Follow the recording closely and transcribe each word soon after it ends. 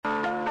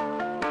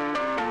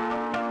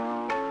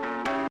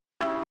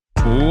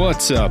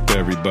What's up,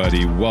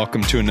 everybody?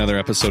 Welcome to another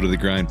episode of the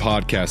Grind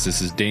Podcast.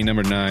 This is day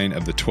number 9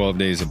 of the 12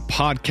 days of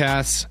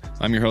podcasts.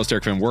 I'm your host,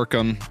 Eric Van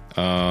Workum.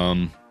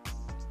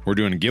 We're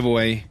doing a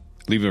giveaway.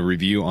 Leave a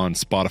review on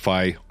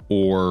Spotify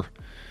or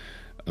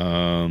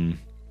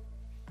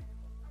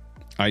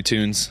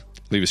iTunes.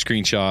 Leave a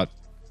screenshot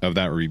of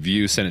that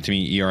review. Send it to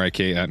me,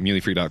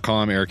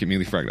 erik@muleyfreak.com,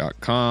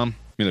 eric@muleyfreak.com.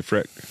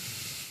 Muleyfreak.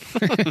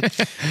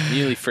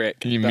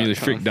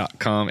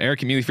 muleyfreak.com,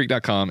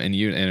 eric@muleyfreak.com, and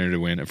you enter to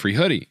win a free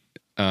hoodie.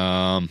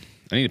 I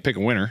need to pick a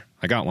winner.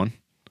 I got one.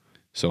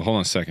 So hold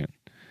on a second.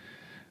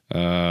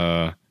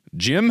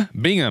 Jim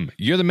Bingham,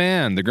 you're the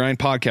man. The Grind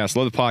Podcast.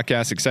 Love the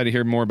podcast. Excited to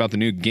hear more about the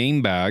new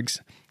game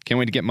bags. Can't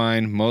wait to get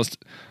mine.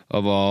 Most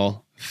of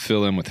all,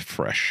 fill in with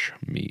fresh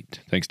meat.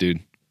 Thanks,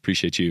 dude.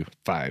 Appreciate you.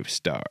 5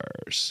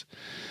 stars.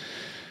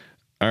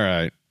 All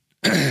right.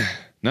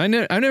 Now,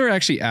 I've never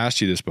actually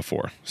asked you this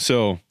before.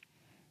 So,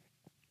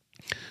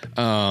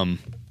 I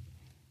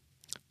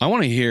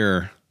want to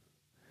hear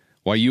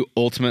why you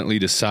ultimately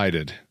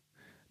decided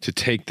to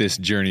take this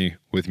journey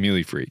with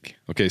Muley Freak.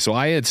 Okay, so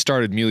I had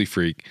started Muley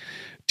Freak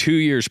 2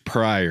 years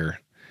prior,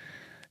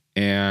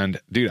 and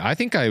dude, I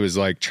think I was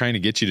like trying to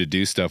get you to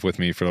do stuff with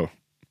me for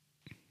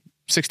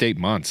 6 to 8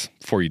 months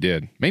before you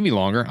did. Maybe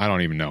longer, I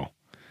don't even know.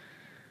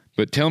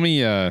 But tell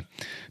me what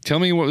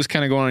was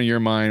kind of going on in your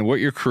mind, what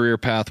your career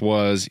path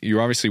was.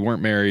 You obviously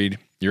weren't married.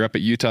 You're up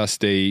at Utah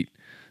State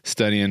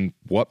studying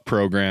what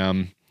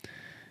program,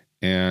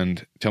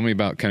 and tell me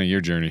about kind of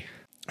your journey.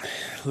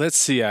 Let's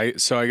see.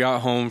 So I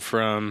got home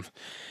from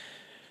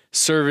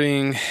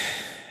serving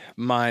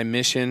my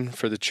mission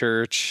for the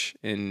church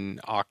in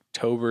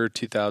October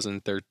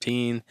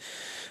 2013.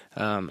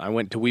 I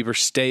went to Weber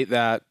State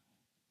that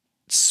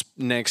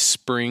next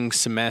spring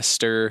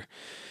semester,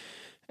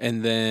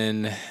 and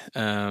then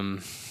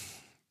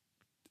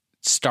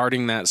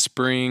starting that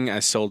spring, I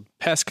sold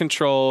pest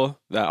control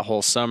that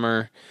whole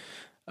summer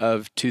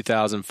of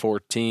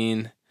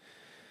 2014.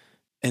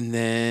 And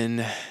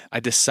then I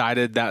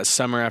decided that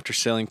summer after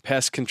selling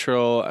pest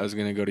control, I was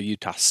going to go to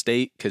Utah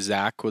State because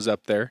Zach was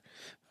up there,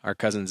 our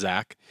cousin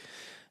Zach.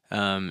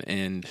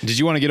 And did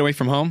you want to get away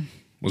from home?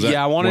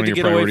 I wanted to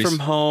get away from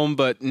home,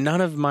 but none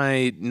of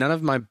my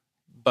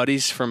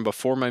buddies from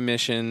before my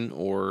mission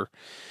or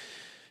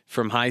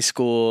from high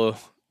school,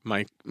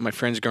 my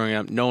friends growing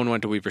up, no one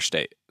went to Weber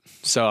State.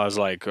 So I was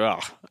like, oh,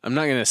 I'm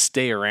not going to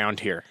stay around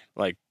here.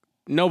 Like,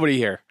 nobody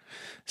here.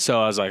 So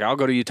I was like, I'll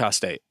go to Utah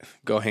State,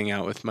 go hang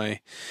out with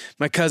my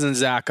cousin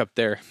Zach up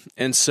there.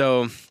 And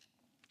so,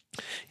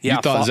 yeah.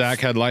 You thought Zach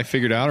had life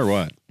figured out or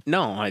what?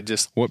 No,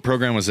 What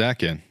program was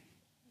Zach in?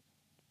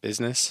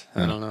 Business.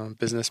 I don't know.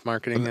 Business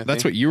marketing.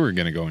 That's what you were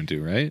going to go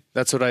into, right?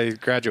 That's what I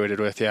graduated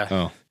with.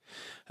 Yeah.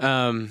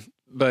 Oh.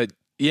 But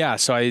yeah,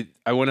 so I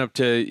went up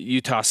to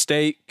Utah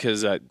State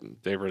because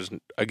there was,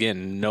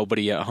 again,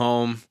 nobody at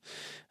home.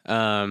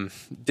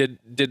 Did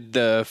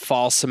the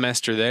fall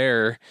semester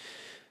there.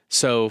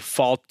 So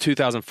fall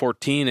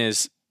 2014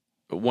 is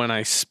when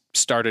I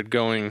started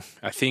going,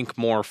 I think,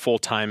 more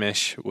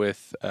full-time-ish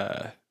with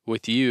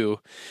you.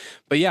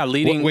 But yeah,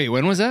 Wait,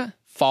 when was that?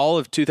 Fall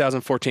of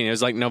 2014. It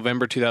was like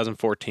November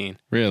 2014.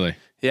 Really?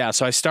 Yeah,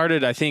 so I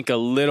started, I think, a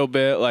little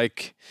bit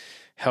like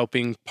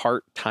helping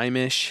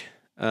part-time-ish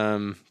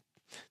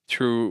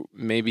through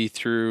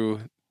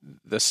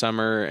the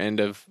summer,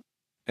 end of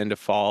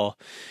fall.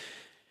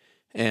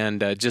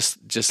 And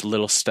just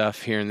little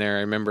stuff here and there. I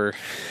remember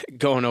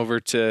going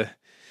over to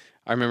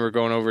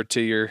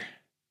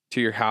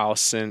your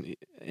house and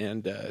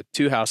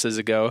 2 houses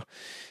ago,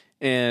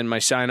 and my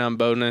sign-on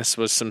bonus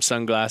was some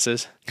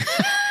sunglasses,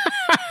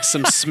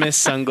 some Smith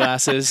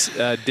sunglasses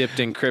dipped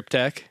in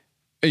Cryptek.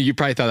 You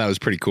probably thought that was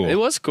pretty cool. It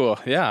was cool.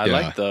 Yeah, I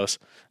liked those.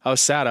 I was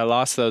sad I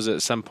lost those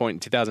at some point in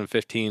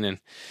 2015, and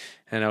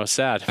I was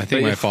sad. I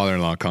think my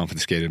father-in-law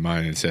confiscated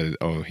mine and said,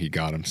 oh, he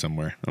got them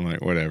somewhere. I'm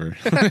like, whatever.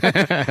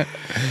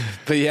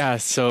 But yeah,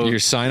 so your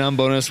sign-on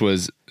bonus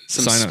was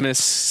some Smith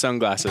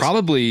sunglasses.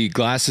 Probably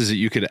glasses that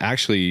you could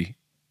actually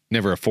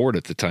never afford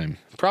at the time.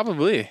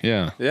 Probably.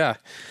 Yeah. Yeah.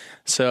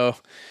 So,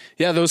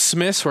 yeah, those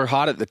Smiths were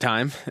hot at the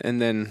time.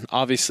 And then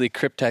obviously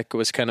Cryptek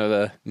was kind of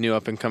a new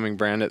up-and-coming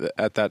brand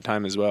at that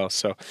time as well.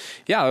 So,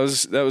 yeah,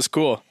 that was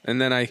cool. And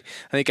then I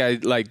think I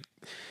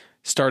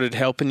started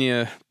helping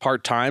you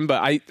part-time,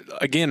 but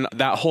again,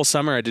 that whole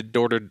summer I did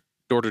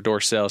door-to-door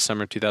sales,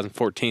 summer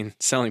 2014,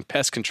 selling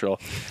pest control,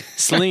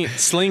 slinging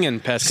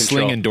pest control.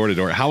 Slinging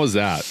door-to-door. How was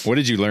that? What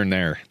did you learn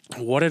there?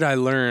 What did I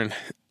learn?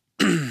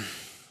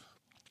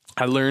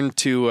 I learned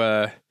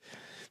that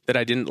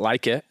I didn't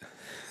like it.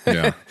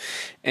 Yeah.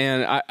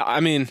 And I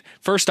mean,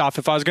 first off,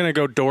 if I was going to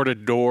go door to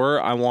door,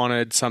 I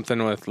wanted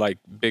something with like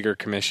bigger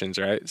commissions,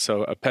 right?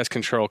 So a pest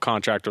control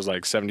contract was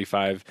like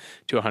 $75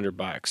 to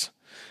 $100.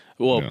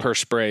 Well, per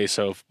spray,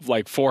 so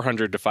like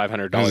 $400 to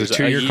 $500. Was it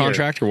a 2-year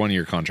contract or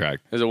 1-year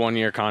contract? It was a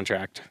 1-year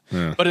contract.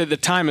 Yeah. But at the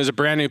time, it was a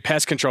brand new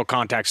pest control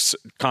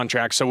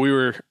contract. So we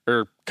were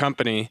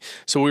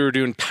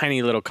doing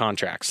tiny little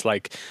contracts,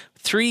 like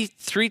three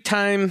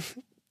time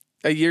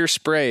a year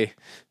spray,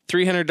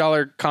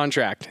 $300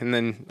 contract, and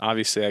then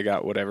obviously I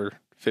got whatever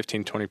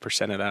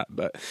 20% of that.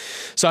 But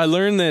so I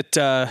learned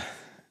that,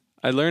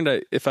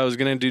 if I was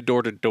going to do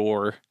door to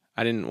door,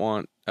 I didn't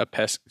want a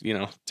pest,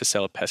 to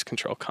sell a pest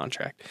control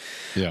contract.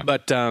 Yeah.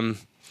 But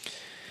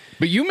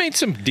you made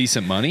some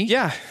decent money.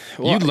 Yeah.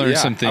 Well, you learned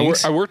some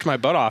things. I worked my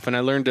butt off, and I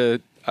learned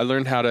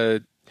how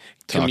to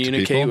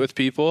communicate with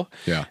people.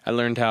 Yeah. I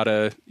learned how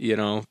to,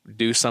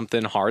 do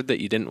something hard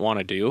that you didn't want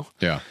to do.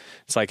 Yeah.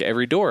 It's like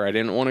every door, I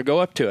didn't want to go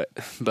up to it,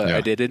 but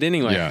I did it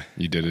anyway. Yeah,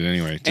 you did it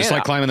anyway. Just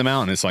like climbing the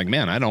mountain. It's like,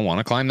 man, I don't want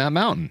to climb that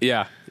mountain.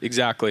 Yeah,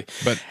 exactly.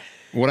 But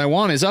what I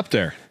want is up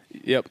there.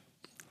 Yep.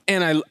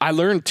 And I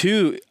learned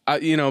too,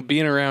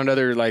 being around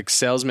other like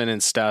salesmen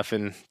and stuff,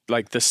 and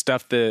like the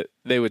stuff that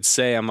they would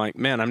say, I'm like,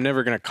 man, I'm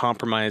never going to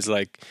compromise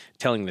like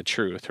telling the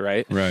truth.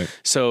 Right. Right.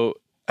 So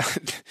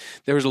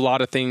there was a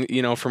lot of things,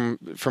 from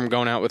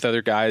going out with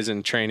other guys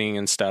and training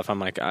and stuff. I'm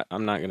like,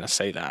 I'm not going to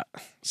say that.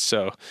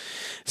 So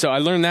I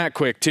learned that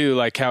quick too,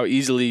 like how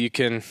easily you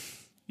can,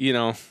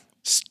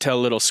 tell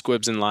little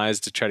squibs and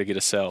lies to try to get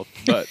a sale,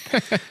 but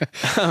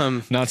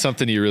not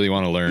something you really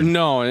want to learn.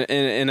 No.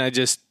 And I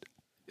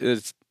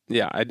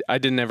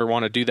didn't ever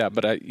want to do that,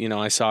 but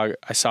I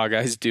saw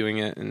guys doing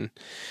it. And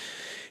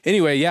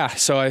anyway, yeah.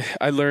 So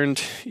I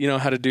learned,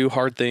 how to do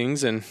hard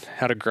things and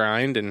how to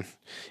grind, and,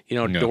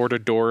 door to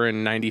door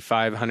in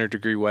 95, 100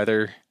 degree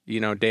weather,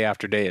 day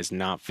after day is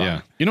not fun.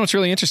 Yeah. You know, what's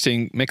really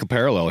interesting, make a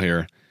parallel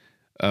here.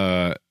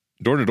 Door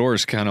to door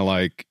is kind of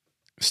like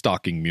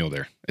stalking mule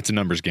deer. It's a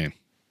numbers game.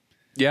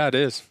 Yeah, it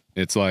is.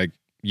 It's like,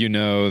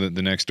 that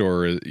the next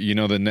door is,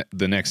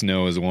 the next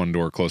no is one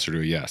door closer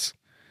to a yes.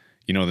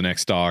 The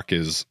next stock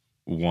is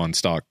one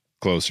stock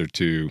closer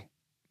to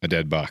a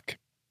dead buck.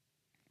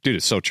 Dude,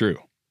 it's so true.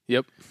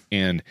 Yep.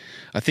 And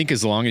I think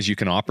as long as you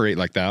can operate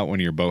like that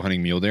when you're bow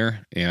hunting mule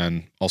deer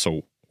and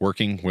also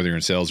working, whether you're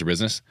in sales or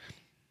business,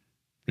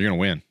 you're going to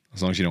win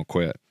as long as you don't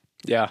quit.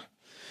 Yeah.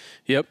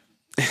 Yep.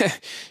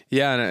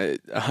 Yeah. And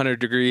 100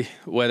 degree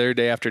weather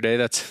day after day,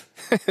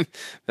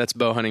 that's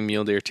bow hunting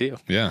mule deer too.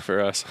 Yeah.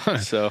 For us.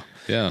 So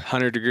yeah,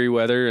 100 degree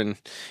weather, and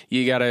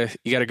you gotta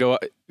go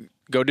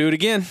do it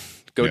again.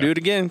 Go do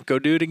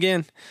it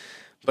again.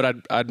 But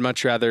I'd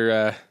much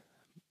rather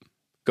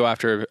go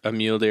after a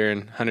mule deer in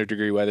 100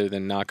 degree weather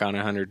than knock on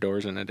 100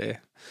 doors in a day.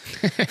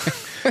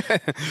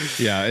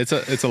 Yeah,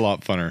 it's a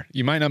lot funner.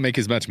 You might not make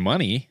as much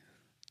money,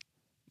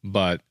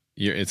 but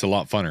it's a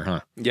lot funner,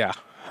 huh? Yeah,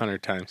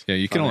 100 times. Yeah,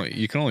 you can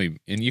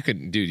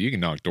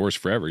knock doors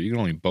forever. You can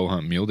only bow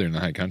hunt mule deer in the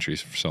high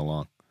countries for so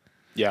long.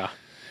 Yeah.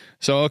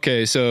 So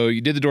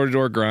you did the door to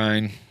door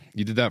grind.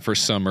 You did that for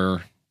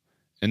summer,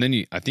 and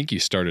then I think you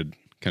started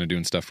kind of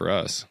doing stuff for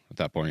us at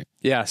that point.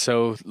 Yeah.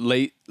 So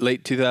late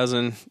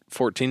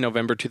 2014,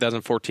 November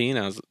 2014,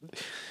 I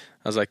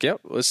was like, yep,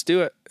 let's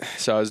do it.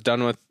 So I was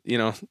done with,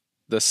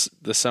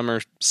 the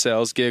summer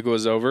sales gig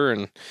was over,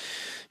 and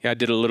I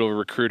did a little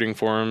recruiting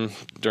for him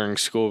during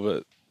school,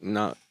 but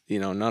not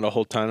a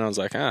whole ton. I was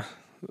like,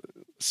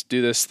 let's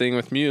do this thing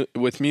with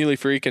Muley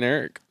Freak and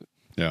Eric.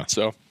 Yeah.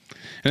 So,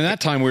 and at that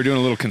time we were doing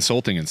a little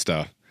consulting and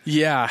stuff.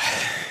 Yeah.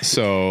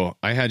 So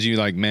I had you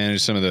like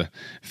manage some of the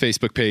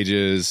Facebook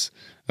pages.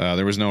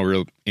 There was no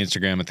real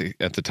Instagram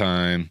at the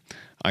time.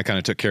 I kind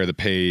of took care of the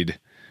paid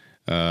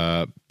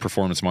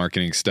performance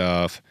marketing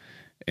stuff,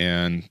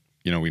 and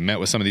we met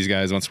with some of these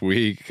guys once a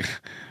week.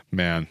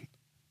 Man,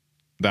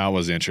 that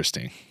was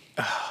interesting.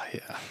 Oh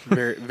yeah,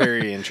 very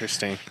very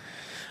interesting.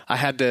 I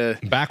had to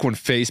back when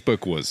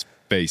Facebook was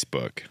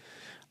Facebook.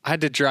 I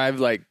had to drive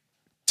like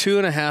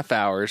 2.5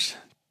 hours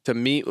to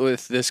meet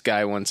with this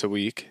guy once a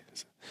week.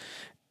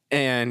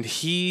 And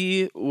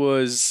he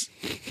was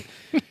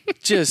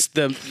just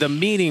the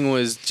meeting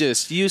was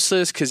just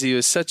useless because he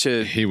was just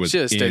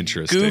a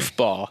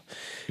goofball.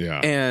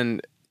 Yeah.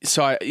 And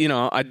so I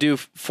do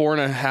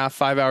 4.5,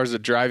 5 hours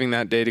of driving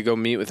that day to go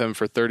meet with him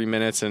for 30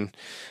 minutes. And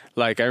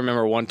like, I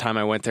remember one time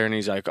I went there and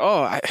he's like,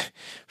 "Oh, I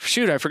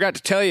forgot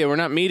to tell you, we're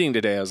not meeting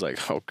today." I was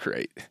like, "Oh,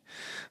 great."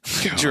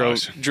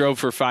 Drove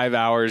for 5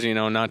 hours,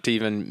 not to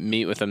even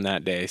meet with him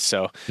that day.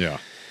 So yeah,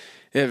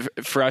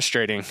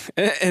 frustrating.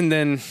 And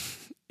then,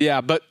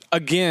 yeah, but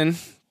again,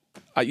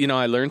 I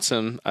learned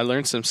some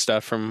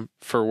stuff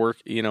for work,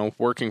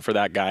 working for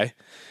that guy.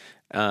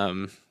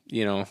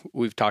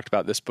 We've talked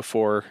about this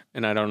before,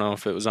 and I don't know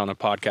if it was on a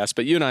podcast,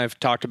 but you and I have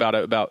talked about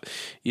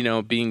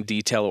it, being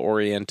detail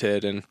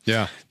oriented. And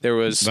yeah,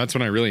 that's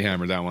when I really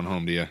hammered that one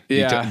home to you.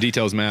 Yeah.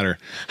 Details matter.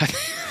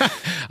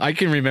 I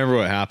can remember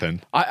what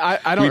happened. I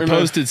don't remember.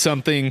 Posted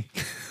something.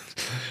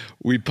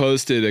 We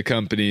posted a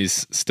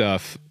company's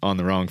stuff on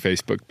the wrong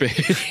Facebook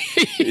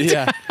page.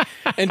 Yeah.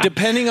 And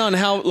depending on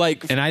how,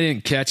 and I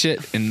didn't catch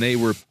it, and they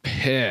were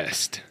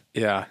pissed.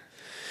 Yeah.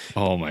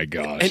 Oh my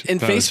gosh. And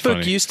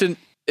Facebook used to,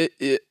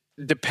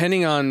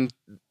 depending on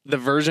the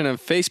version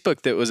of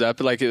Facebook that was up,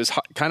 it was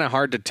kind of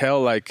hard to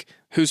tell,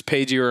 whose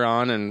page you were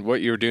on and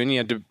what you were doing. You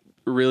had to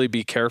really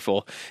be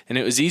careful. And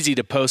it was easy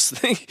to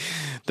post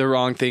the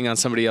wrong thing on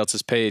somebody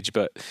else's page.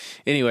 But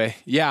anyway,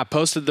 yeah,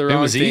 posted the wrong thing.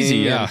 It was easy,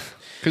 yeah.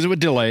 Because it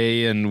would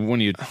delay, and when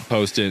you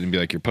post it and be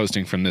like, you're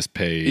posting from this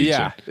page.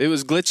 Yeah, it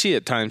was glitchy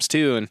at times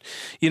too. And,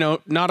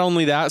 not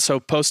only that, so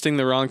posting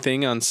the wrong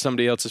thing on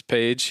somebody else's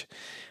page,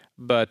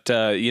 but,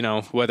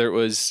 whether it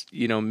was,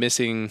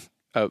 missing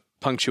a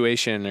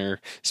punctuation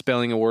or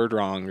spelling a word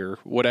wrong or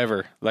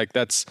whatever, like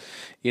that's,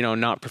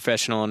 not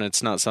professional, and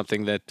it's not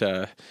something that,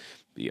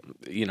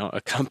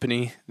 a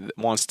company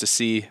wants to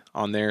see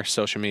on their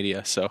social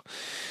media. So,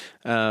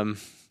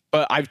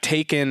 but I've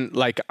taken,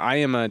 I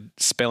am a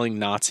spelling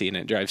Nazi, and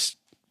it drives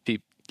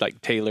people like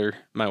Taylor,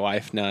 my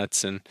wife,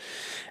 nuts. And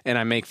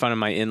I make fun of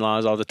my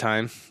in-laws all the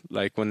time.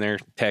 Like when they're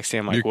texting,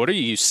 I'm like, what are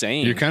you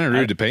saying? You're kind of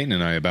rude to Peyton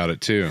and I about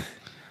it too.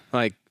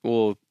 Like,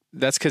 well,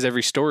 that's because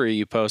every story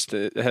you post,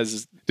 it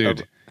has,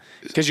 dude,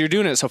 because you're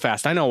doing it so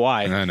fast. I know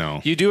why. I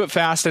know. You do it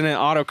fast and it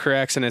auto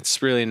corrects, and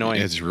it's really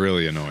annoying. It's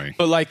really annoying.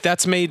 But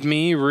that's made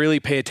me really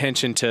pay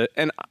attention to,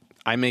 and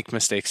I make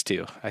mistakes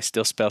too. I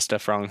still spell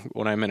stuff wrong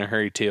when I'm in a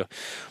hurry too.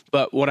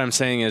 But what I'm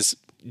saying is,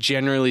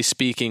 generally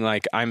speaking,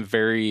 I'm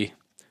very,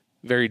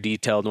 very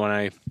detailed when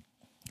I,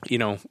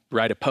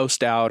 write a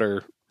post out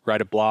or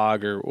write a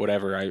blog or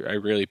whatever. I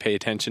really pay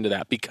attention to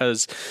that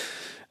because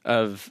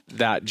of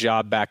that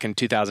job back in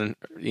 2000,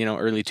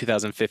 early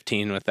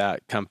 2015 with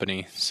that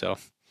company. So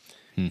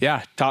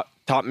yeah,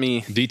 taught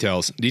me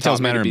details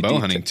matter in bow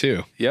hunting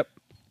too. Yep.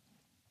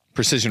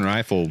 Precision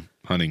rifle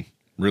hunting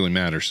really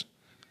matters.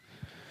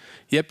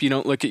 Yep, you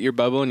don't look at your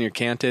bubble and you're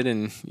canted,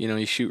 and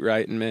you shoot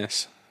right and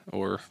miss.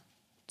 Or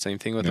same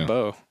thing with a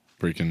bow.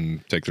 Or you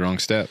can take the wrong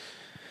step.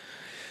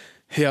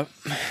 Yep.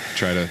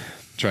 Try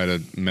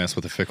to mess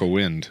with a fickle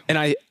wind. And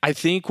I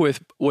think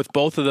with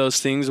both of those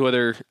things,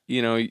 whether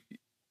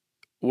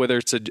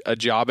it's a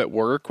job at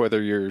work,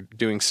 whether you're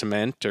doing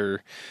cement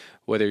or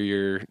whether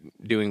you're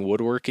doing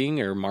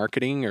woodworking or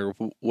marketing or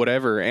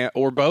whatever,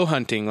 or bow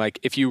hunting,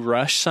 if you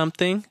rush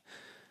something,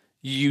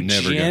 you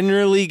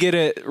generally get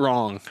it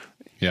wrong.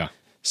 Yeah.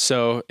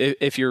 So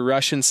if you're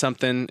rushing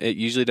something, it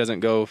usually doesn't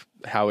go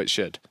how it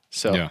should.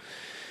 So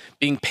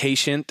being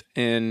patient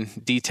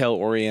and detail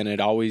oriented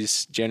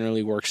always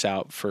generally works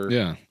out for.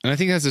 Yeah. And I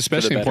think that's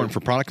especially important for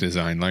product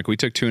design. We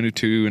took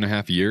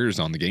 2.5 years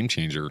on the Game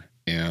Changer,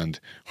 and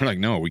we're like,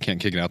 no, we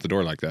can't kick it out the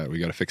door like that. We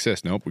got to fix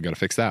this. Nope. We got to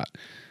fix that.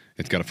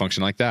 It's got to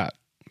function like that.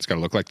 It's got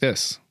to look like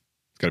this.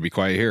 It's got to be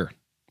quiet here.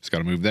 It's got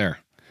to move there.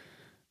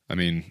 I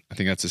mean, I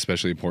think that's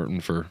especially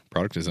important for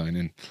product design.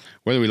 And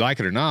whether we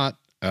like it or not,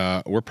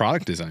 we're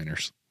product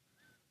designers,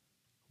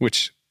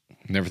 which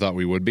never thought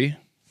we would be.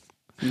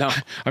 No.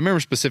 I remember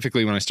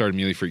specifically when I started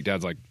Muley Freak,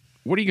 Dad's like,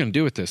 what are you going to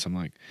do with this?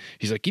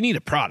 He's like, you need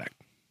a product.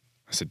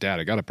 I said, Dad,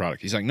 I got a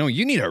product. He's like, no,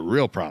 you need a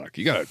real product.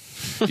 You got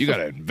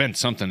to invent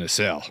something to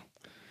sell.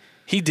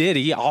 He did.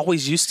 He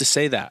always used to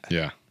say that.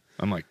 Yeah.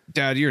 I'm like,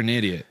 Dad, you're an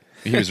idiot.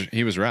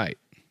 He was right.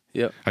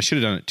 Yep. I should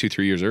have done it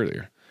 2-3 years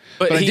earlier.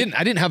 But I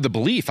didn't have the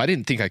belief. I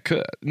didn't think I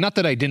could. Not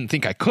that I didn't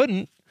think I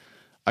couldn't.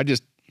 I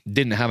just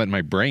didn't have it in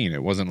my brain.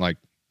 It wasn't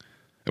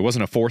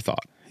a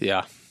forethought.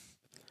 Yeah.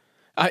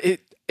 I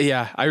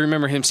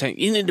remember him saying,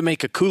 you need to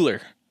make a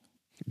cooler.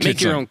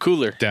 Make your own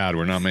cooler. Dad,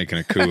 we're not making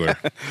a cooler.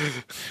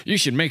 You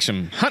should make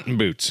some hunting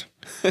boots.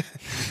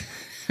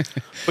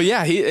 But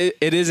yeah,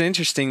 it is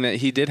interesting that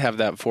he did have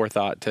that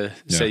forethought to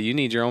say you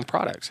need your own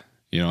product.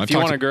 If you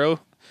want to grow,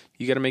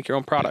 you got to make your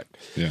own product.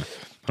 Yeah.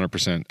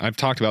 100%. I've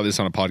talked about this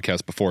on a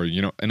podcast before,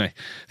 and I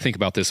think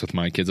about this with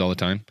my kids all the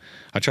time.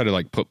 I try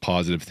to put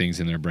positive things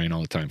in their brain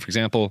all the time. For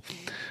example,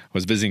 I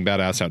was visiting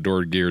Badass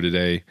Outdoor Gear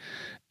today,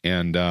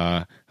 and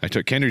I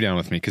took Kendry down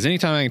with me because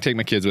anytime I can take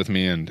my kids with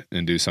me and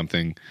do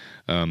something,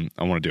 I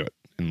want to do it.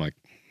 And I'm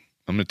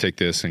going to take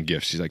this and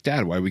gifts. She's like,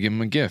 Dad, why we give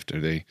them a gift? Are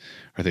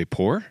they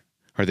poor?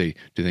 Are they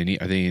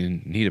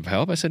in need of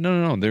help? I said,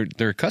 no,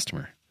 they're a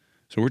customer.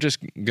 So we're just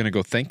going to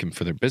go thank them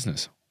for their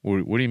business.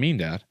 What do you mean,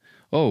 Dad?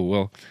 Oh,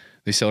 well,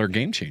 they sell our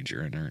Game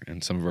Changer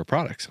and some of our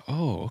products.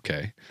 Oh,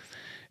 okay.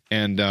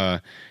 And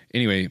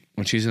anyway,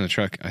 when she's in the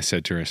truck, I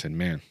said to her,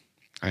 man,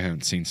 I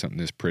haven't seen something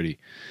this pretty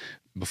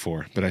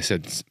before. But I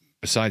said,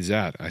 besides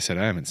that, I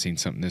haven't seen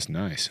something this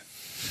nice.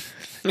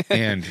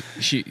 And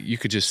you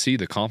could just see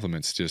the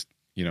compliments just,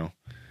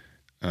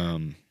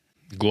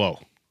 glow.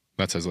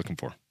 That's what I was looking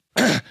for.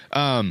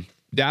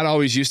 Dad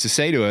always used to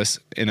say to us,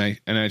 and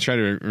I try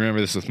to remember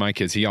this with my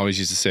kids, he always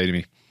used to say to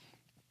me,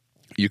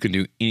 you can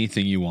do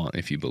anything you want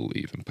if you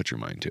believe and put your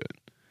mind to it.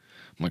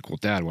 I'm like, well,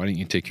 Dad, why didn't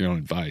you take your own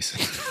advice?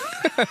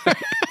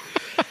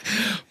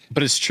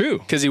 But it's true.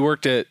 Because he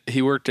worked at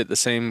the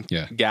same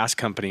gas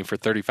company for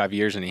 35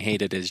 years and he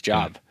hated his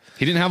job. Yeah.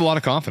 He didn't have a lot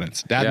of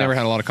confidence. Dad never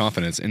had a lot of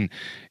confidence.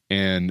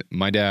 And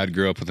my dad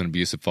grew up with an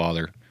abusive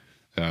father.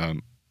 My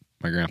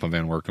grandpa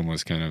Van Workum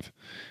was kind of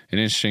an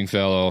interesting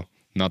fellow,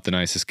 not the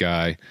nicest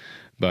guy,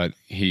 but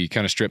he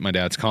kind of stripped my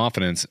dad's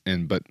confidence.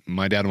 But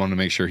my dad wanted to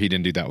make sure he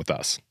didn't do that with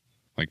us.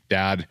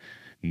 Dad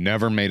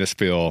never made us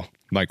feel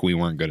like we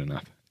weren't good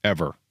enough,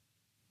 ever.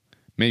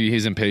 Maybe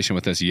he's impatient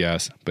with us,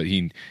 yes, but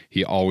he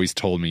always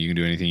told me you can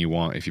do anything you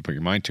want if you put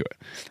your mind to it.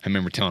 I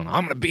remember telling him,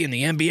 I'm going to be in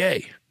the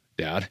NBA,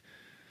 Dad.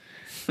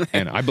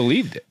 And I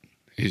believed it.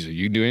 He said,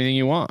 you can do anything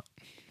you want.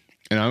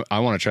 And I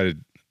want to try to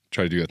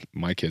try to do that with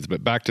my kids.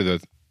 But back to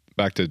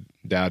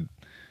Dad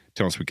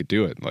telling us we could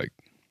do it. Like,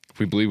 if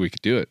we believe we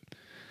could do it,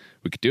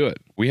 we could do it.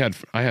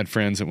 I had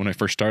friends that when I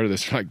first started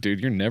this, like, dude,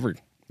 you're never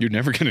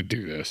going to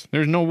do this.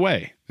 There's no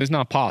way. It's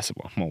not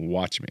possible. I'm going to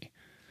watch me.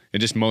 It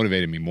just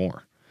motivated me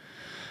more.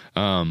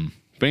 But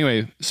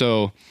anyway,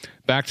 so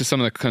back to some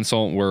of the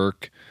consultant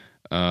work.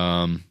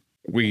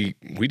 We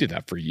did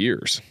that for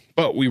years,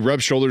 but we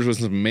rubbed shoulders with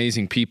some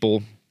amazing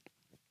people.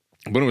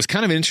 But it was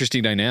kind of an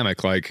interesting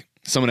dynamic. Like,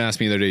 someone asked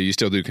me the other day, you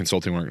still do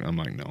consulting work? And I'm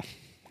like,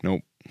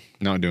 nope,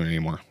 not doing it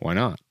anymore. Why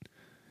not?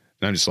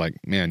 And I'm just like,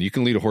 man, you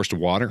can lead a horse to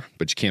water,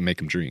 but you can't make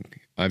him drink.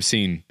 I've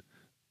seen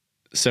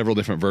several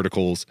different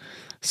verticals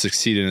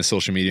succeed in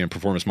social media and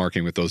performance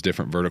marketing with those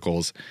different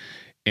verticals.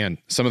 And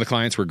some of the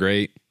clients were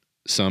great,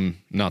 some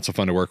not so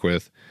fun to work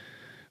with.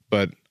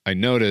 But I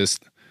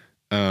noticed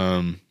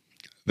that,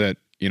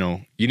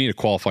 you need to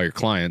qualify your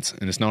clients.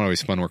 And it's not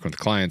always fun working with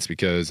the clients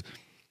because,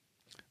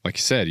 like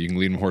you said, you can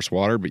lead them horse to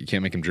water, but you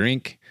can't make them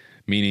drink.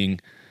 Meaning,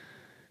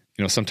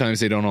 sometimes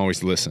they don't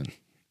always listen.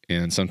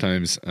 And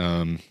sometimes,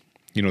 the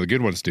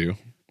good ones do.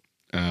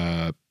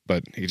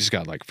 But it just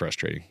got like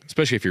frustrating,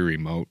 especially if you're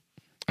remote.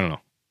 I don't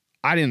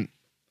know.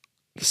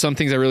 Some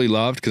things I really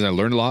loved because I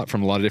learned a lot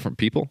from a lot of different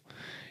people,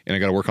 and I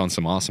got to work on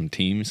some awesome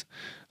teams.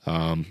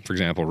 For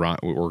example,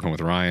 working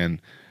with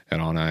Ryan at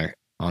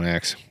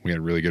OnX, we had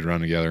a really good run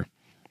together.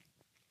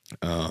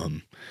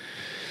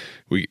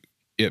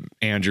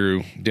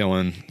 Andrew,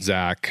 Dylan,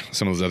 Zach,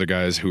 some of those other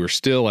guys who are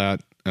still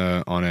at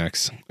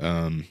OnX.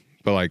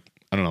 But like,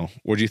 I don't know.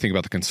 What do you think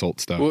about the consult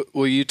stuff?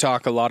 Well, you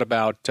talk a lot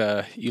about,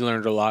 you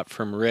learned a lot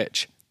from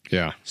Rich.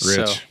 Yeah.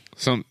 Rich.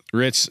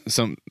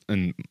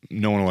 And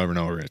no one will ever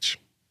know Rich.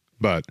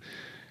 But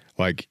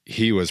like,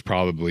 he was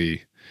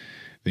probably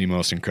the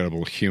most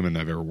incredible human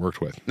I've ever worked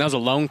with. That was a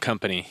loan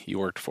company you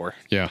worked for.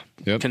 Yeah.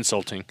 Yep.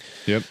 Consulting.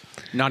 Yep.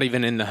 Not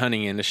even in the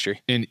hunting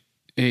industry. And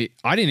I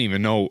didn't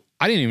even know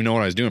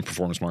what I was doing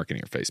performance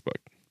marketing or Facebook.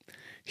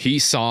 He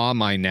saw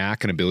my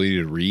knack and ability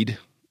to read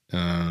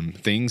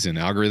things and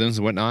algorithms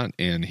and whatnot,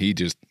 and he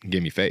just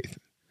gave me faith.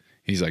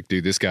 He's like,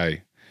 dude, this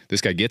guy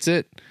gets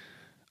it.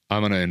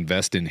 I'm going to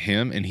invest in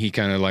him. And he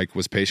kind of like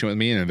was patient with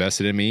me and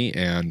invested in me,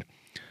 and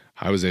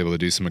I was able to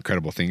do some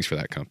incredible things for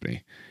that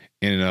company.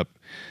 Ended up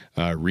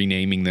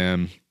renaming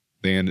them.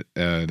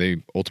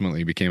 They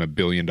ultimately became $1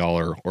 billion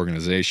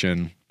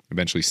organization,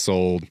 eventually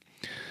sold.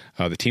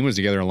 The team was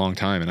together a long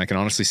time, and I can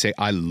honestly say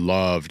I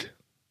loved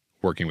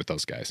working with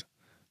those guys.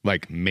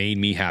 Like, made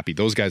me happy.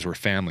 Those guys were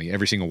family,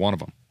 every single one of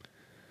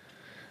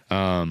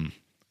them.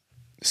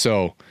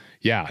 So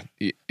yeah,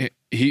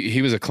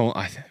 he was a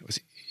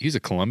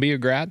Columbia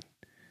grad,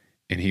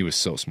 and he was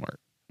so smart,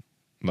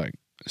 like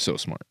so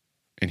smart,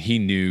 and he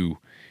knew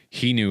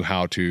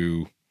how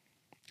to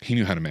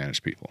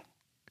manage people.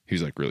 He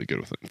was like really good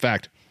with it. In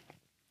fact,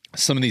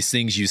 some of these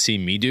things you see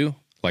me do,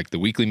 like the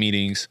weekly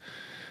meetings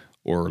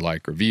or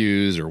like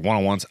reviews or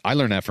one-on-ones, I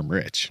learned that from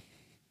Rich.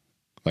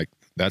 Like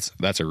that's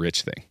a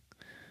Rich thing,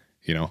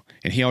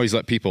 and he always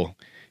let people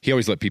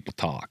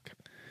talk.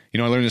 I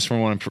learned this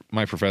from one of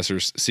my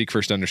professors: seek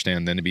first to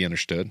understand, then to be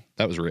understood.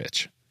 That was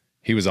Rich.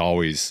 He was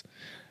always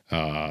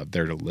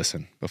there to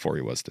listen before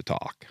he was to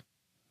talk.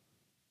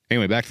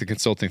 Anyway, back to the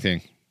consulting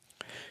thing.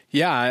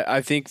 Yeah,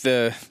 I think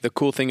the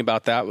cool thing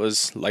about that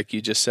was, like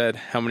you just said,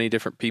 how many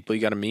different people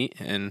you got to meet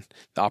and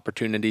the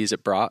opportunities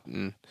it brought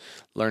and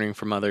learning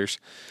from others.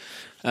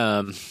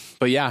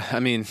 But yeah, I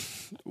mean,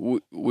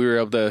 we were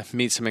able to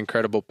meet some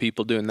incredible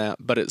people doing that.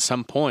 But at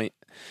some point,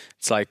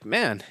 it's like,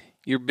 man,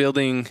 you're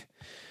building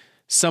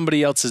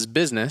somebody else's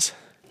business.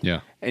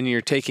 Yeah. And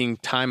you're taking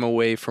time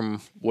away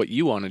from what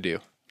you want to do.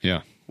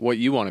 Yeah. What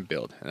you want to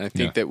build. And I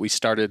think that we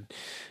started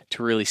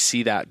to really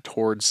see that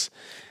towards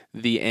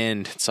the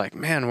end. It's like,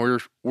 man,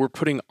 we're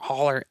putting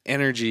all our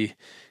energy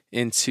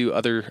into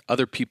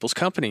other people's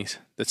companies.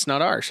 That's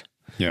not ours.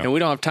 Yeah. And we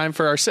don't have time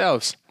for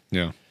ourselves.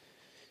 Yeah.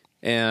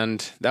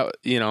 And that,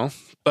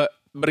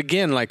 but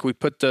again, like we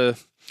put it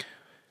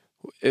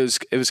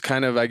was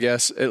kind of, I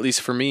guess, at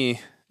least for me,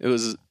 it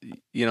was,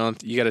 you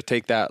got to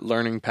take that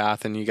learning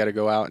path and you got to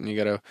go out and you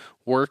got to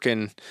work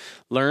and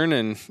learn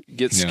and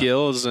get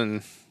skills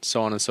and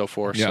so on and so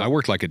forth. Yeah. So. I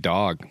worked like a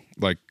dog.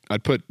 Like,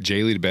 I'd put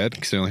Jaylee to bed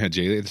because I only had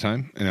Jaylee at the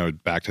time, and I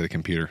would back to the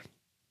computer.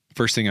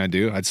 First thing I'd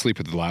do, I'd sleep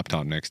with the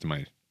laptop next to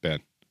my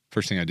bed.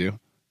 First thing I'd do,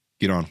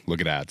 get on,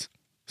 look at ads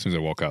as soon as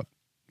I woke up.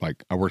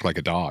 Like, I worked like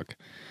a dog,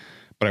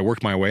 but I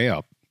worked my way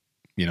up,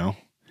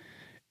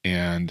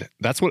 and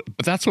that's what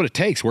it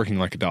takes, working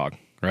like a dog.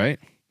 Right.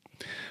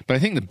 But I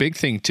think the big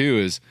thing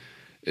too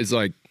is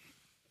like,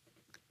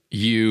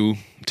 you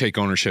take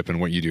ownership in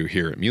what you do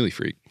here at Muley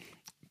Freak.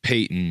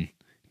 Peyton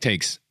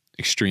takes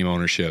extreme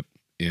ownership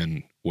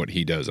in what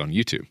he does on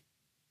YouTube,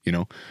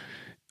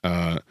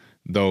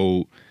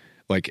 though,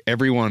 like,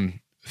 everyone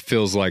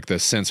feels like the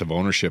sense of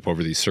ownership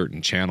over these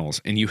certain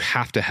channels, and you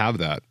have to have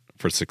that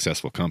for a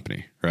successful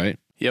company, right?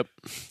 Yep.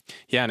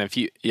 Yeah. And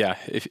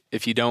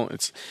if you don't,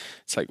 it's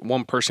like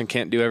one person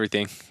can't do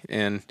everything.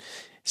 And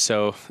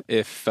so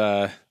if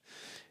the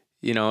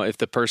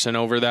person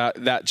over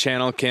that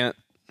channel can't,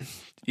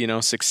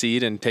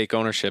 succeed and take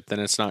ownership, then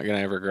it's not going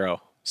to ever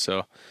grow.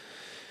 So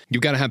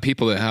you've got to have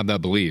people that have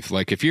that belief.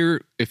 Like if you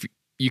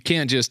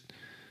can't just,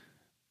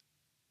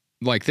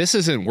 like, this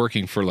isn't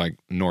working for like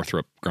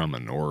Northrop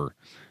Grumman or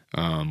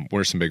what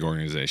are some big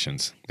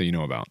organizations that you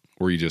know about,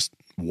 where you just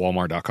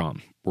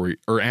Walmart.com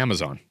or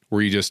Amazon,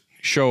 where you just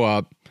show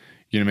up,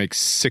 make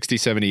 60,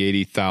 70,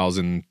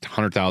 80,000,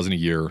 100,000 a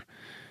year,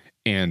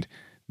 and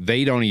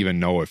they don't even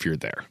know if you're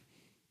there.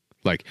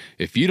 Like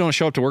if you don't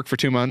show up to work for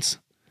 2 months,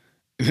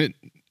 they're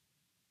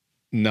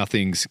not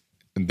going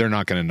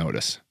to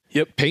notice.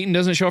 Yep. Peyton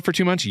doesn't show up for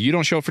 2 months. You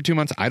don't show up for 2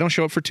 months. I don't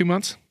show up for 2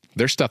 months.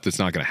 There's stuff that's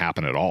not going to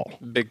happen at all.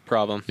 Big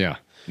problem. Yeah.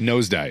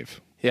 Nosedive.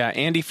 Yeah.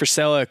 Andy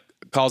Frisella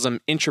calls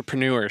them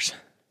intrapreneurs.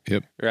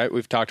 Yep. Right.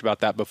 We've talked about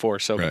that before.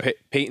 So right.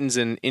 Peyton's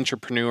an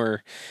intrapreneur,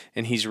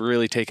 and he's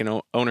really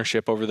taken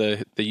ownership over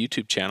the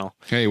YouTube channel.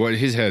 Hey,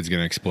 his head's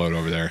going to explode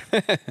over there.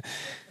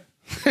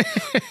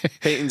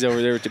 Peyton's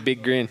over there with the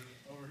big grin.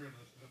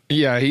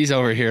 Yeah, he's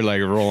over here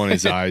like rolling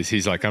his eyes.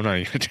 He's like, I'm not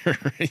even turn.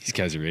 These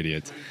guys are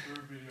idiots.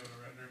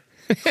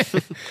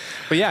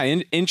 But yeah,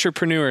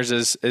 intrapreneurs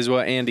is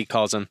what Andy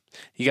calls them.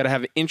 You got to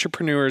have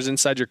intrapreneurs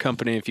inside your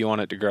company if you want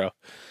it to grow.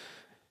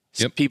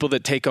 So yep. People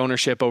that take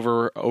ownership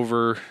over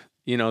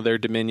their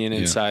dominion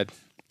inside.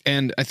 Yeah.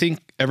 And I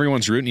think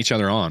everyone's rooting each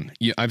other on.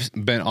 I've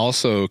been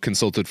also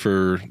consulted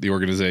for the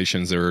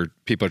organizations that are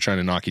people are trying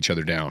to knock each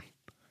other down,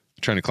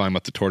 trying to climb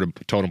up the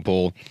totem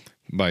pole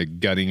by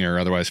gutting or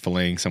otherwise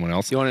filleting someone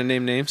else. You want to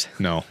name names?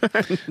 No.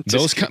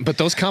 But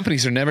those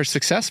companies are never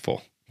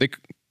successful.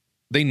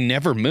 They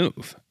never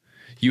move.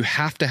 You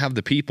have to have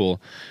the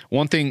people.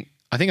 One thing,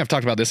 I think I've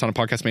talked about this on a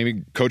podcast,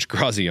 maybe Coach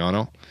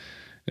Graziano,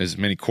 as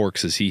many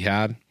corks as he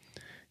had.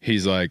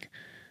 He's like,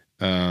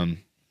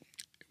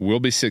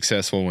 we'll be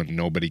successful when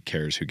nobody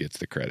cares who gets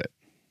the credit.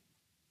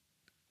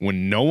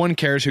 When no one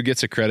cares who gets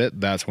the credit,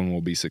 that's when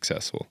we'll be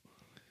successful.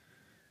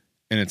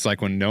 And it's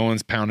like when no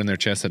one's pounding their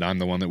chest that I'm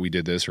the one that we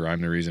did this, or I'm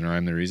the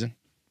reason.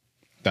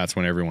 That's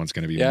when everyone's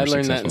going to be more successful. Yeah,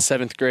 I learned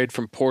that in 7th grade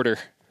from Porter,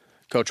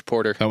 Coach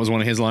Porter. That was one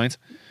of his lines?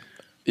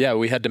 Yeah,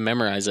 we had to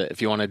memorize it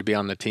if you wanted to be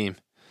on the team.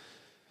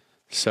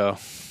 So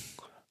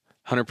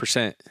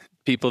 100%.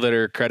 People that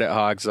are credit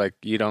hogs, like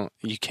you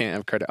can't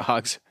have credit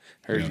hogs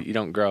or you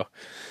don't grow.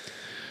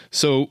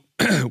 So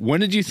when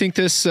did you think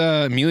this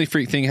Muley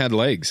Freak thing had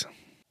legs?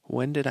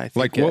 When did I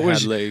think it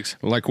had legs?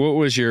 Like what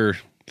was your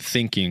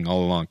thinking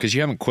all along? Because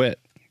you haven't quit.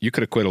 You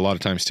could have quit a lot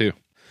of times too.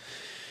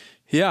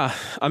 Yeah.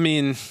 I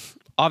mean,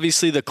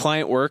 obviously the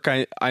client work,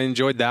 I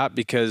enjoyed that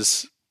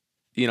because,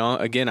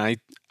 again, I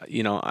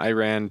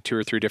ran 2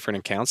 or 3 different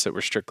accounts that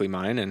were strictly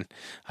mine, and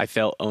I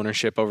felt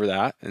ownership over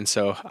that. And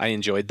so I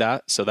enjoyed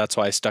that. So that's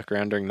why I stuck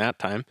around during that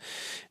time.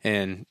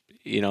 And,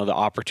 the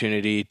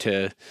opportunity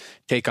to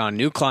take on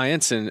new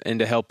clients and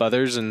to help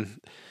others. And,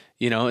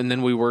 and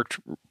then we worked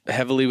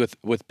heavily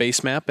with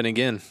Basemap. And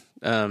again,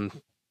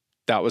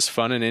 that was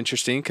fun and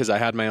interesting because I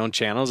had my own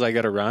channels I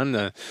got to run,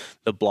 the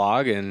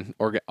blog and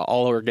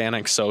all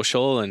organic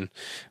social. And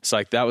it's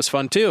like, that was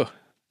fun too.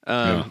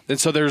 And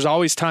so there's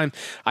always time.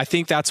 I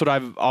think that's what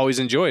I've always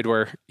enjoyed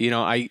where,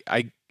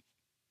 I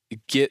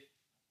get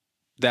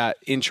that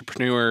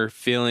entrepreneur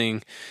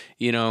feeling,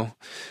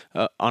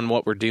 on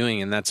what we're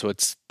doing. And that's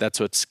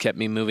what's kept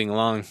me moving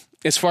along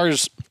as far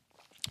as,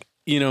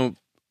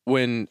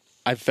 when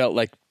I felt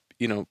like,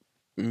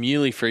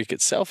 Muley Freak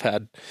itself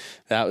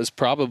that was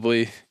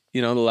probably,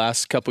 the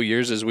last couple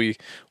years as we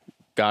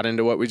got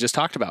into what we just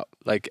talked about,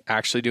 like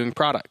actually doing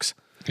products.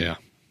 Yeah.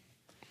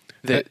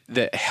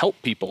 That help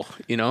people,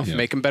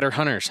 make them better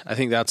hunters. I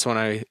think that's when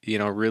I,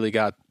 really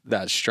got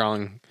that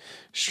strong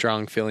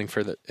feeling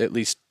for at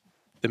least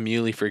the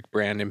Muley Freak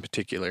brand in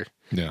particular.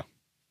 Yeah.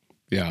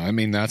 Yeah. I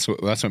mean, that's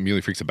what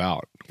Muley Freak's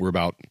about. We're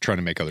about trying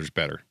to make others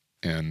better.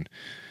 And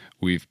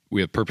we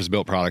have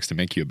purpose-built products to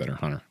make you a better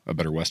hunter, a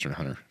better Western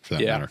hunter for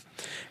that matter.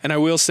 And I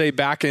will say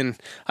back in,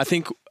 I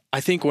think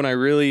when I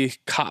really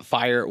caught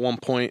fire at one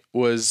point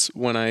was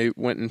when I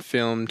went and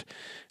filmed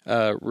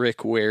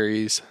Rick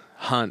Ware's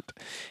hunt.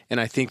 And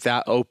I think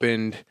that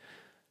opened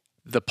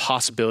the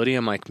possibility.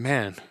 I'm like,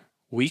 man,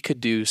 we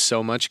could do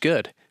so much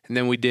good. And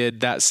then we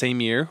did that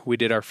same year, we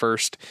did our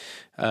first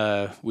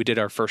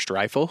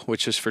rifle,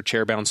 which is for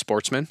chairbound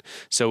sportsmen.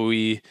 So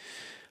we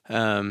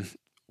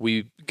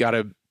got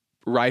a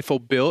rifle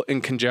built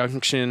in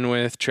conjunction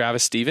with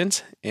Travis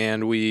Stevens,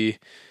 and we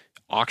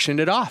auctioned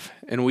it off,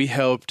 and we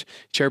helped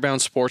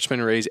chairbound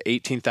sportsmen raise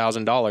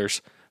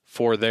 $18,000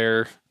 for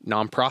their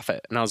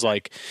nonprofit. And I was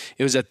like,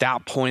 it was at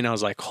that point I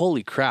was like,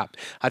 holy crap.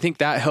 I think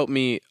that helped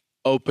me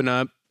open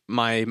up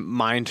my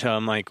mind to,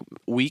 I'm like,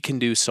 we can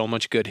do so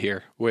much good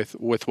here with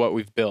what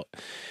we've built.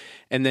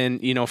 And then,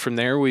 from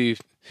there we've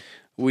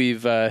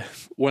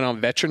went on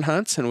veteran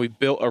hunts, and we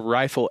built a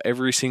rifle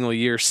every single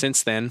year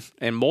since then,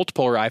 and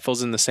multiple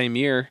rifles in the same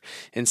year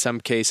in some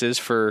cases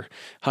for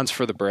Hunts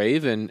for the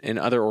Brave and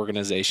other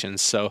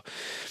organizations. So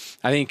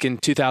I think in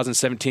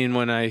 2017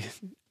 when I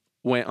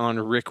went on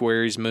Rick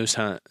Ware's moose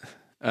hunt,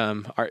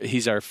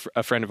 he's a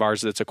friend of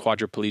ours that's a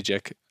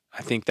quadriplegic.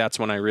 I think that's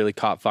when I really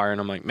caught fire, and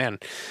I'm like, man,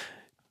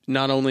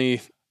 not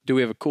only do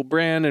we have a cool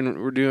brand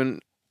and we're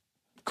doing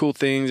cool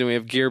things and we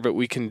have gear, but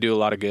we can do a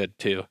lot of good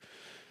too.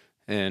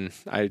 And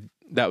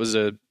that was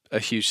a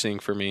huge thing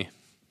for me.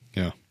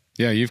 Yeah.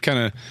 Yeah. You've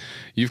kind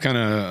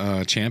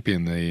of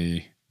championed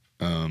the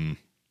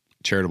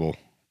charitable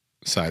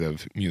side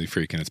of Muley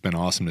Freak, and it's been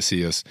awesome to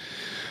see us,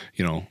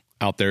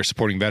 out there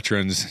supporting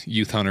veterans,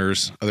 youth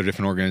hunters, other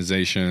different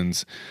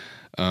organizations.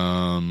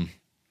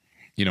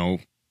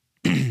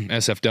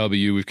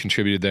 SFW, we've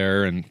contributed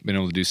there and been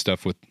able to do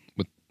stuff with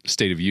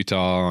state of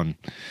Utah on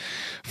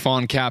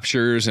fawn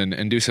captures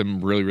and do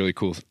some really, really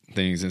cool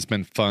things. And it's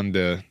been fun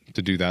to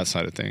do that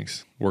side of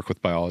things, work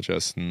with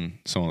biologists and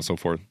so on and so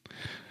forth.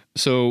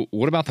 So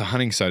what about the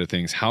hunting side of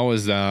things? How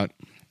is that?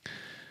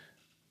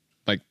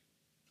 Like,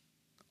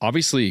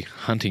 obviously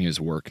hunting is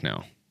work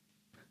now.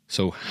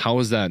 So how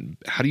is that?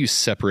 How do you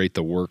separate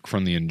the work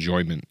from the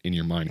enjoyment in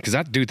your mind? Because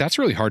that's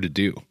really hard to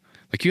do.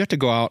 Like, you have to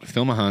go out,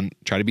 film a hunt,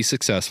 try to be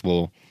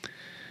successful,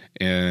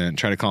 and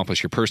try to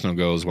accomplish your personal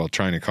goals while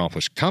trying to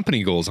accomplish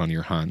company goals on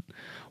your hunt,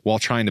 while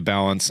trying to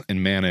balance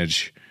and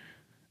manage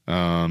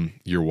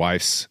your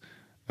wife's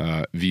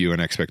view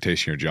and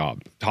expectation of your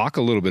job. Talk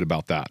a little bit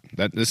about that.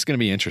 This is going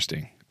to be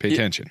interesting. Pay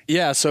attention.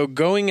 Yeah. So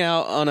going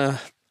out on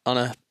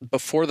a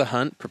before the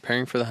hunt,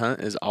 preparing for the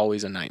hunt is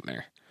always a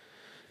nightmare.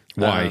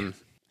 Why?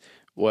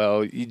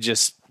 Well,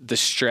 the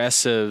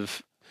stress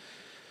of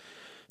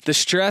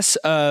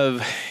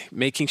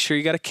making sure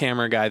you got a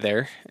camera guy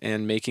there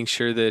and making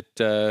sure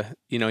that,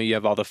 you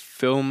have all the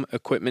film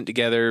equipment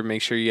together,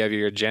 make sure you have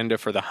your agenda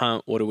for the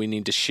hunt. What do we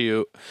need to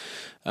shoot?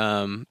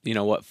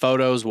 What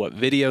photos, what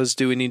videos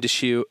do we need to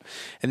shoot?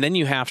 And then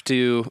you have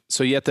to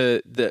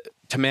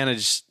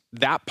manage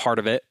that part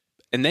of it.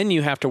 And then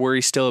you have to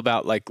worry still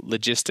about like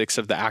logistics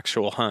of the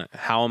actual hunt.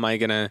 How am I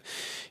going to,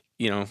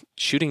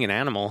 shooting an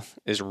animal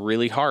is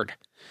really hard.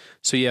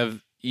 So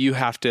you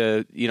have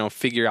to,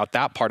 figure out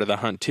that part of the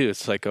hunt too.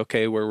 It's like,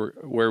 okay, where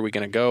are we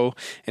going to go?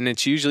 And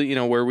it's usually,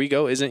 where we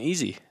go isn't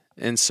easy.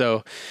 And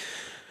so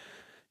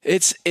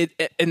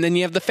and then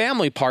you have the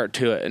family part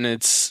to it. And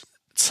it's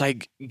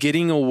like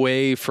getting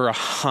away for a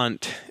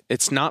hunt.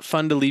 It's not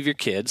fun to leave your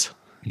kids.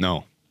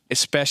 No.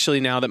 Especially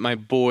now that my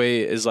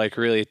boy is like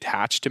really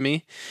attached to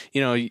me,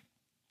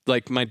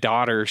 like my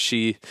daughter,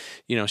 she's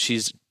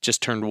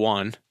just turned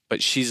 1,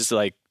 but she's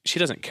like, she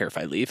doesn't care if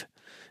I leave.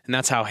 And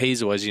that's how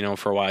Hayes was,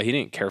 for a while. He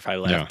didn't care if I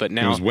left, yeah, but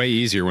now it was way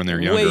easier when they're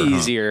younger. Way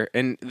easier.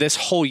 And this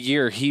whole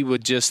year, he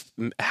would just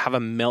have a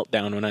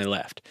meltdown when I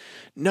left.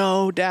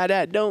 No,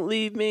 Dad, don't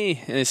leave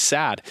me. And it's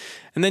sad.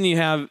 And then you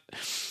have,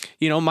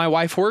 my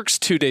wife works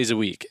 2 days a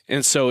week.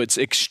 And so it's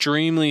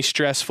extremely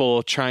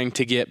stressful trying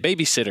to get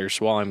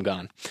babysitters while I'm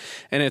gone.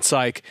 And it's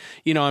like,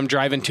 I'm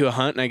driving to a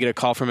hunt and I get a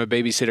call from a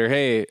babysitter.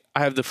 Hey, I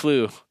have the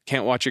flu.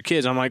 Can't watch your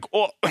kids. I'm like,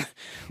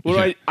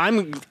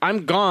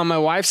 I'm gone. My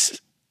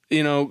wife's,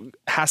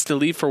 has to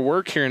leave for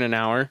work here in an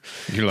hour.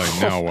 You're like,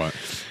 now what?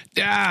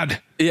 Dad.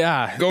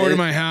 Yeah. Go over to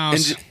my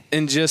house.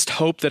 And just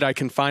hope that I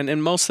can find,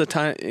 and most of the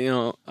time,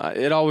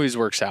 it always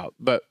works out.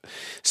 But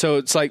so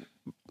it's like,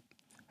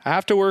 I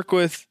have to work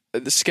with the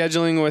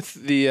scheduling with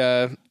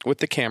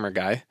the camera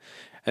guy,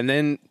 and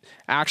then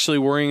actually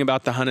worrying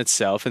about the hunt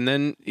itself. And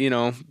then,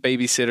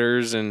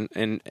 babysitters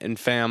and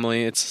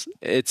family,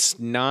 it's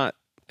not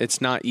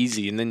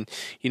easy. And then,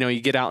 you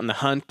get out in the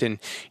hunt and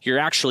you're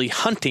actually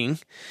hunting,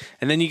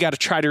 and then you got to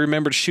try to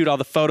remember to shoot all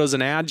the photos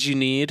and ads you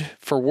need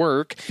for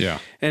work. Yeah.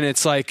 And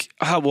it's like,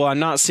 I'm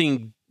not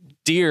seeing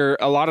deer.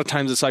 A lot of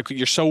times it's like,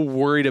 you're so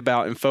worried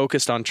about and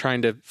focused on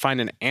trying to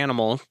find an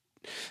animal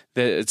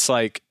that it's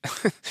like,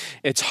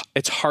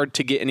 it's hard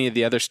to get any of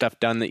the other stuff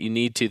done that you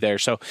need to there.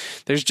 So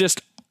there's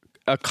just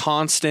a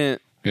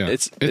constant, yeah.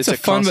 It's a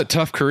fun but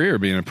tough career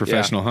being a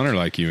professional hunter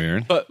like you,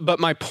 Aaron. But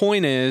my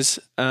point is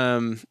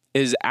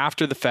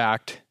after the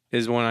fact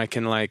is when I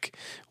can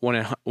when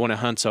a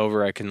hunt's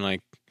over, I can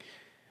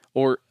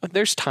or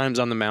there's times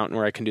on the mountain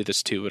where I can do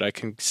this too, but I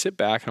can sit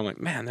back and I'm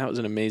like, man, that was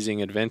an amazing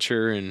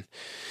adventure. And,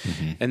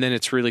 and then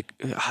it's really,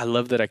 I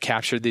love that I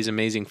captured these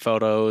amazing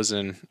photos.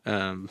 And,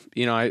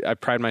 I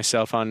pride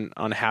myself on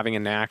having a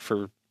knack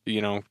for,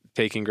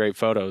 taking great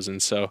photos.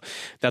 And so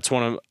that's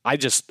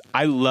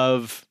I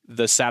love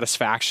the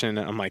satisfaction.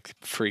 I'm like,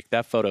 freak,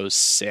 that photo is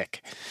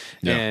sick.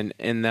 Yeah.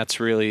 And that's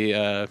really,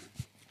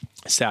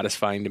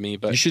 satisfying to me.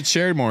 But you should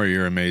share more of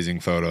your amazing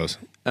photos.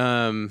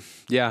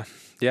 Yeah,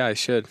 I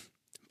should.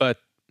 But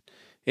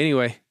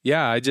anyway,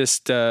 yeah, I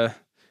just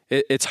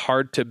it's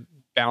hard to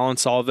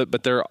balance all of it.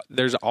 But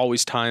there's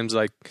always times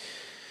like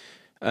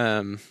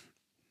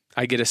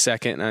I get a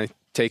second and I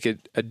take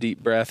a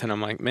deep breath and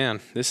I'm like,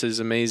 man, this is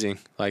amazing.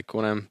 Like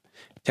when I'm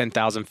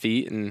 10,000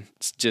 feet and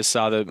just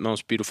saw the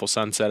most beautiful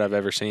sunset I've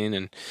ever seen.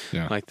 And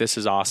like, this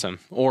is awesome.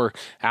 Or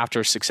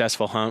after a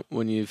successful hunt,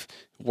 when you've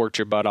worked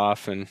your butt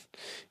off and,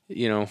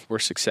 we're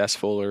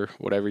successful or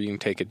whatever, you can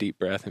take a deep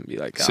breath and be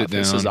like, sit down,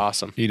 this is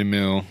awesome. Eat a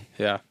meal.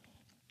 Yeah.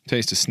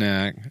 Taste a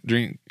snack,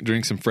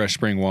 drink some fresh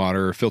spring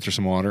water, filter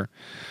some water.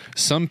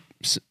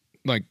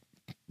 Like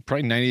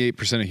probably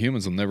 98% of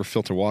humans will never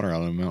filter water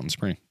out of a mountain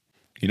spring.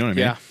 You know what I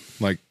mean? Yeah.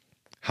 Like,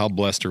 how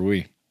blessed are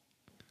we?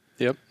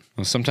 Yep.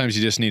 sometimes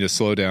you just need to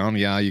slow down.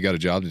 Yeah, you got a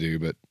job to do,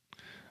 but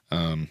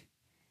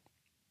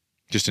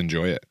just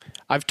enjoy it.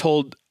 I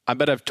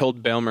bet I've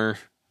told Belmer,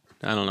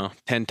 I don't know,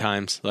 10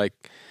 times, like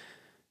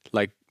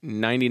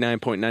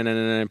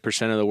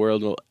 99.999% of the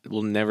world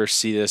will never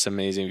see this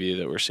amazing view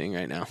that we're seeing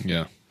right now.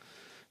 Yeah.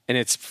 And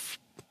it's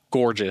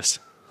gorgeous.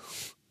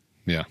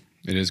 Yeah,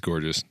 it is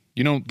gorgeous.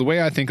 You know, the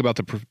way I think about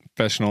the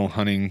professional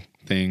hunting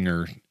thing,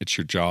 or it's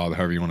your job,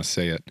 however you want to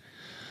say it,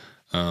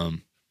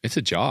 it's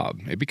a job.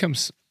 It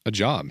becomes a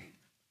job.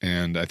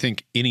 And I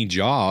think any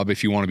job,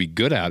 if you want to be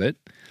good at it,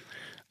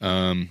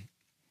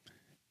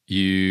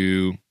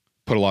 you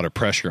put a lot of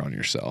pressure on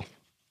yourself.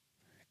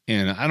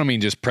 And I don't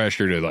mean just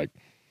pressure to like,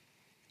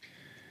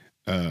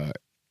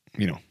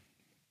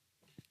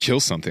 kill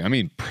something. I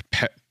mean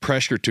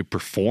pressure to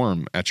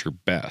perform at your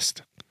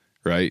best,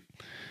 right?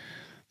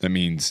 That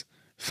means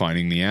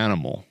finding the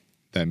animal.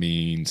 That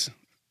means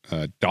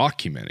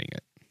documenting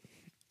it.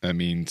 That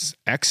means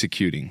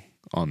executing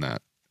on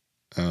that.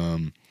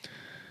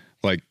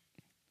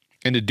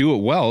 And to do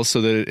it well so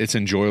that it's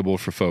enjoyable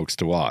for folks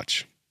to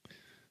watch.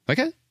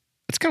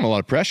 It's kind of a lot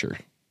of pressure.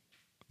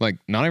 Like,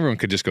 not everyone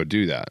could just go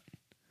do that.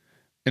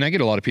 And I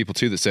get a lot of people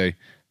too that say,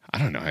 I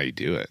don't know how you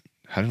do it.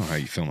 I don't know how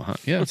you film a hunt.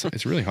 Yeah,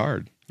 it's really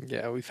hard.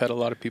 Yeah, we've had a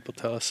lot of people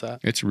tell us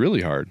that. It's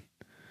really hard.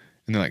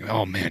 And they're like,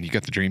 oh man, you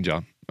got the dream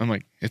job. I'm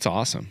like, it's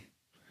awesome.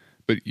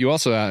 But you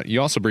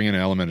also bring in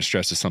an element of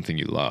stress to something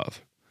you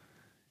love.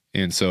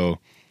 And so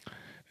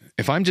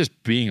if I'm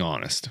just being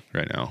honest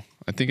right now,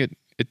 I think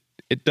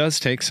it does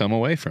take some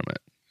away from it,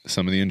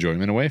 some of the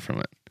enjoyment away from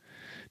it.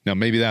 Now,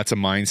 maybe that's a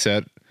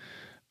mindset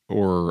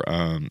or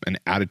an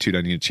attitude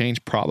I need to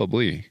change,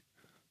 probably.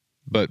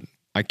 But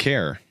I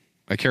care.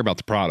 I care about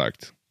the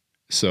product.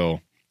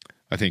 So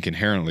I think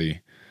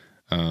inherently.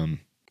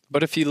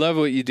 But if you love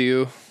what you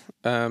do,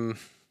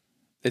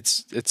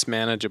 it's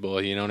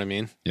manageable. You know what I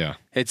mean? Yeah.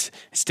 It's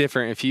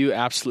different. If you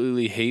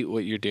absolutely hate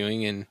what you're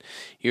doing and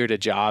you're at a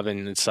job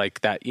and it's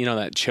like that,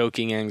 that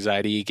choking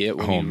anxiety you get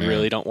when you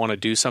really don't want to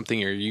do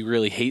something or you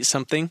really hate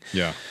something.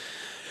 Yeah.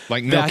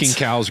 Like milking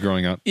cows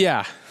growing up.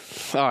 Yeah.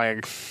 Oh,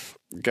 I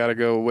got to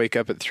go wake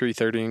up at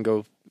 3:30 and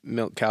go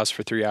milk cows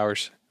for 3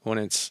 hours when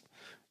it's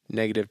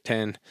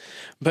 -10.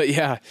 But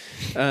yeah,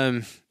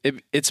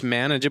 it's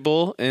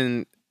manageable.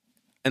 And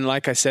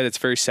like I said, it's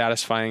very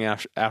satisfying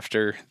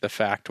after the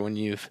fact when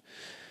you've,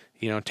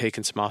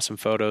 taken some awesome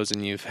photos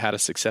and you've had a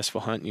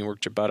successful hunt and you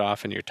worked your butt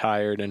off and you're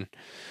tired. And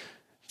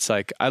it's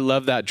like, I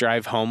love that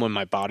drive home when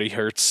my body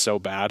hurts so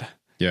bad.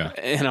 Yeah.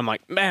 And I'm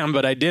like, man,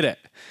 but I did it.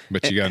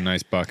 But you got a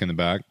nice buck in the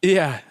back.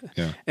 Yeah.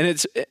 Yeah. And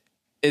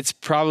it's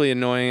probably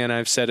annoying. And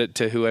I've said it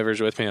to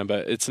whoever's with me,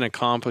 but it's an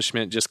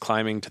accomplishment just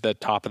climbing to the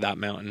top of that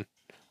mountain.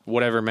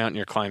 Whatever mountain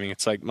you're climbing.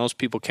 It's like most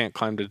people can't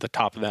climb to the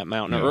top of that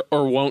mountain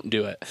or won't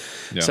do it.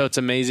 Yeah. So it's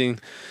amazing,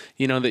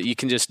 that you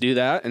can just do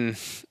that and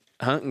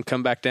hunt and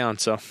come back down.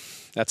 So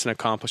that's an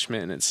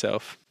accomplishment in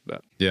itself.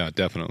 But yeah,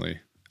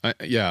 definitely.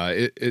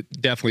 It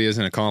definitely is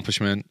an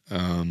accomplishment.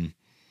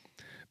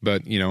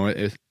 But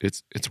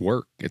it's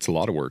work. It's a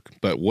lot of work.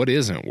 But what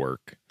isn't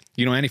work?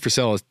 Andy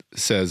Frisella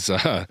says,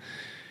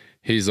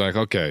 he's like,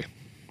 okay,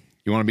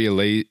 you want to be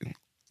a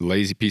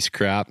lazy piece of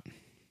crap?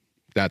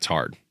 That's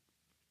hard.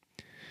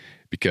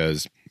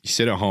 Because you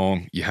sit at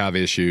home, you have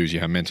issues, you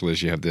have mental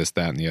issues, you have this,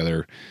 that, and the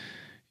other.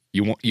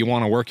 You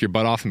want to work your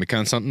butt off and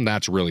become something,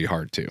 that's really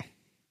hard too.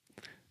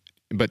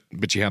 But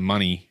you have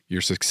money,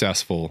 you're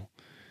successful,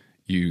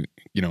 you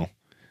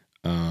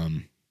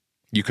can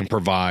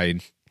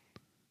provide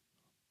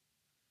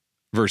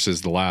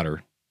versus the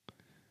latter.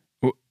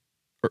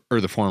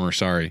 Or the former,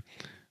 sorry.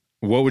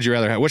 What would you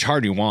rather have? Which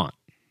hard do you want?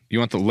 You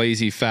want the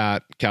lazy,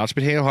 fat couch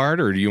potato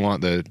hard, or do you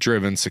want the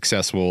driven,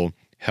 successful,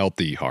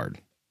 healthy hard?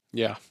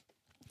 Yeah.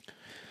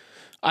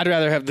 I'd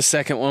rather have the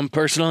second one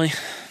personally.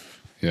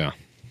 Yeah.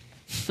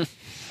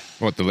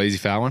 What, the lazy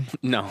fat one?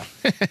 No.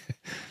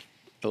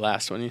 The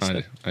last one you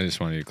said. I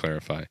just wanted to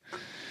clarify.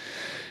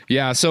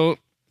 Yeah, so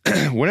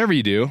whatever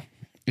you do,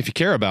 if you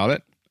care about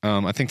it,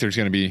 I think there's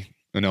going to be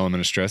an element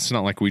of stress. It's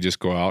not like we just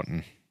go out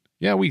and,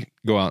 we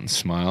go out and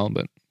smile,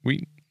 but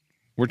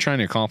we're trying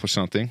to accomplish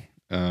something,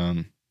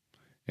 and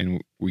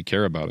we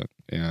care about it.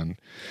 And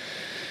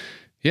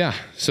yeah,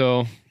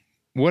 so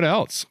what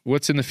else?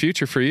 What's in the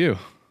future for you?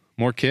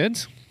 More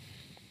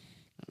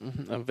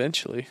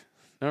Eventually.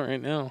 Not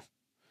right now.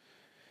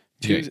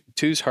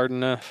 Two's hard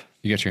enough.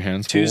 You got your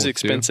hands full. Two's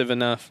expensive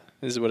enough,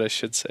 is what I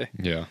should say.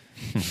 Yeah.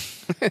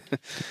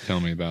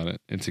 Tell me about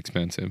it. It's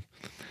expensive.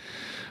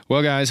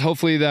 Well, guys,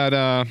 hopefully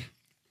that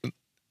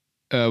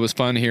was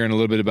fun hearing a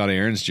little bit about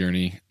Aaron's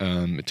journey.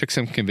 It took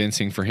some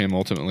convincing for him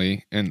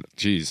ultimately. And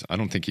geez, I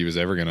don't think he was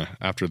ever going to,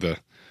 after the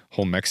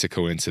whole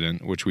Mexico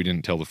incident, which we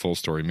didn't tell the full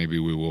story. Maybe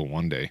we will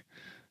one day.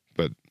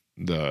 But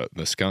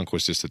the skunk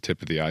was just the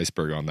tip of the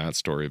iceberg on that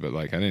story. But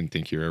I didn't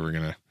think you're ever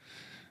going to,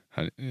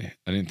 I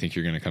didn't think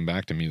you're going to come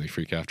back to Muley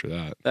Freak after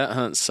that. That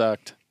hunt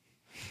sucked.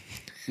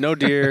 No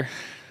deer.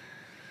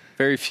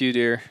 Very few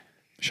deer.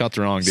 Shot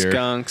the wrong deer.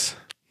 Skunks.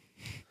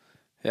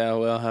 Yeah,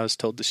 well, I was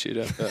told to shoot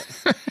it, but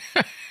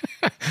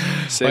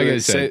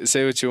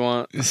Say what you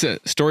want. It's a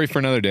story for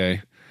another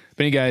day.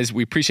 But anyway, guys,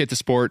 we appreciate the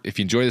support. If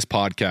you enjoy this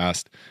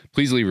podcast,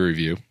 please leave a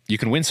review. You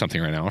can win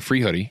something right now, a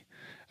free hoodie.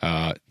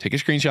 Take a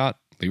screenshot,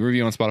 leave a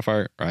review on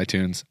Spotify or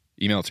iTunes.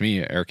 Email it to me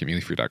at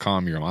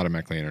eric@muleyfreak.com. You're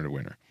automatically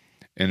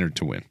entered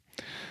to win.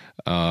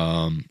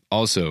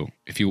 Also,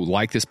 if you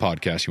like this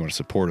podcast, you want to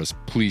support us,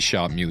 please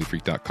shop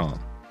muleyfreak.com.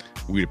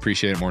 We'd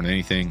appreciate it more than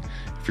anything.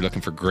 If you're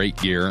looking for great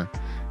gear,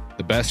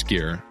 the best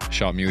gear,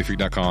 shop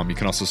muleyfreak.com. You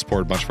can also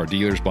support a bunch of our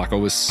dealers, Black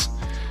Ovis,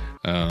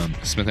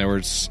 Smith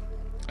Edwards,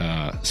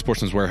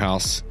 Sportsman's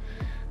Warehouse,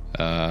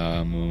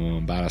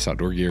 Badass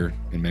Outdoor Gear,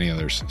 and many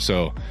others.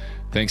 So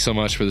thanks so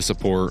much for the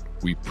support.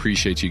 We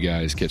appreciate you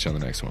guys. Catch you on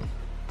the next one.